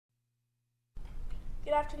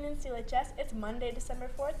Good afternoon, CLHS. It's Monday, December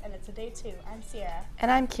 4th, and it's a day 2. I'm Sierra.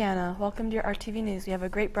 And I'm Kiana. Welcome to your RTV News. We have a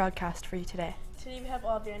great broadcast for you today. Today we have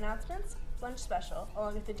all of your announcements, lunch special,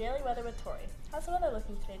 along with the daily weather with Tori. How's the weather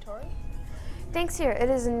looking today, Tori? Thanks, here. It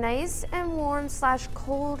is nice and warm /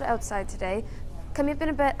 cold outside today. Coming up in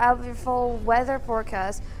a bit, I have your full weather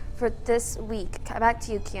forecast for this week. Back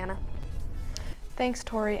to you, Kiana. Thanks,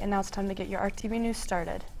 Tori, and now it's time to get your RTV News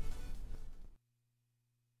started.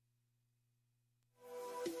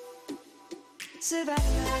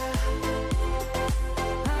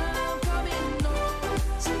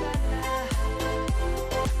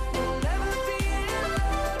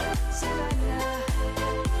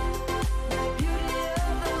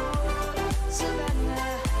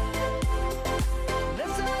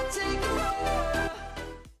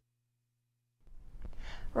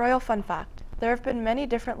 Royal fun fact. There have been many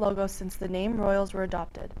different logos since the name Royals were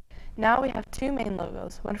adopted. Now we have 2 main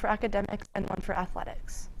logos, one for academics and one for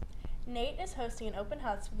athletics. Nate is hosting an open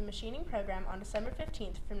house for the machining program on December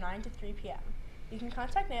 15th from 9 to 3 p.m. You can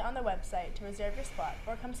contact Nate on their website to reserve your spot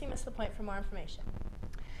or come see Miss LaPointe for more information.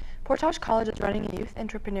 Portage College is running a youth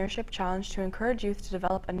entrepreneurship challenge to encourage youth to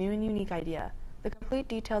develop a new and unique idea. The complete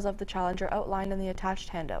details of the challenge are outlined in the attached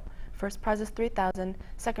handout. First prize is $3,000,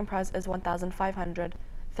 second prize is $1,500,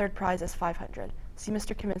 third prize is $500. See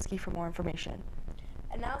Mr. Kaminsky for more information.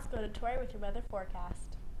 And now let's go to Tori with your weather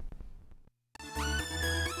forecast.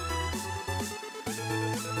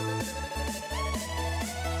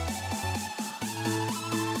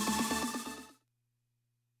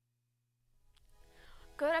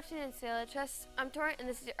 Good afternoon, CLHS. I'm Tori, and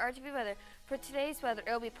this is your RTV weather. For today's weather,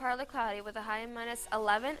 it will be partly cloudy with a high of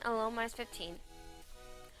 -11 and a low of -15.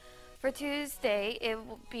 For Tuesday, it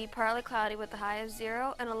will be partly cloudy with a high of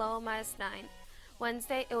 0 and a low of -9.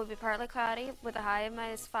 Wednesday, it will be partly cloudy with a high of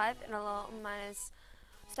 -5 and a low of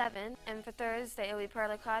 -7. And for Thursday, it will be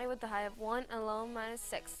partly cloudy with a high of 1 and a low of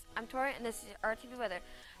 -6. I'm Tori, and this is your RTV weather.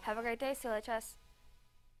 Have a great day, CLHS.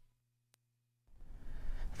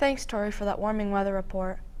 Thanks, Tori, for that warming weather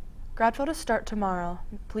report. Grad photos start tomorrow.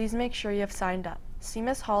 Please make sure you have signed up. See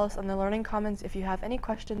Ms. Hollis on the Learning Commons if you have any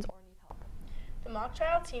questions or need help. The mock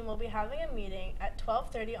trial team will be having a meeting at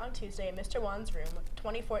 12:30 on Tuesday in Mr. Wan's room,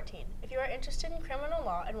 2014. If you are interested in criminal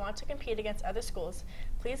law and want to compete against other schools,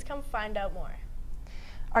 please come find out more.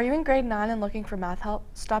 Are you in grade 9 and looking for math help?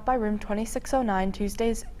 Stop by room 2609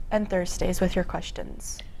 Tuesdays and Thursdays with your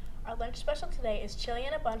questions. Our lunch special today is chili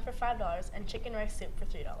in a bun for $5 and chicken rice soup for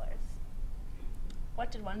 $3.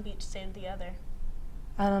 What did one beach say to the other?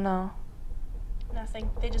 I don't know.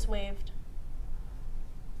 Nothing. They just waved.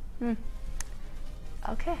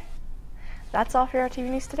 Okay. That's all for our TV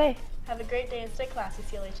News today. Have a great day and stay classy,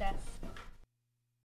 CLHS.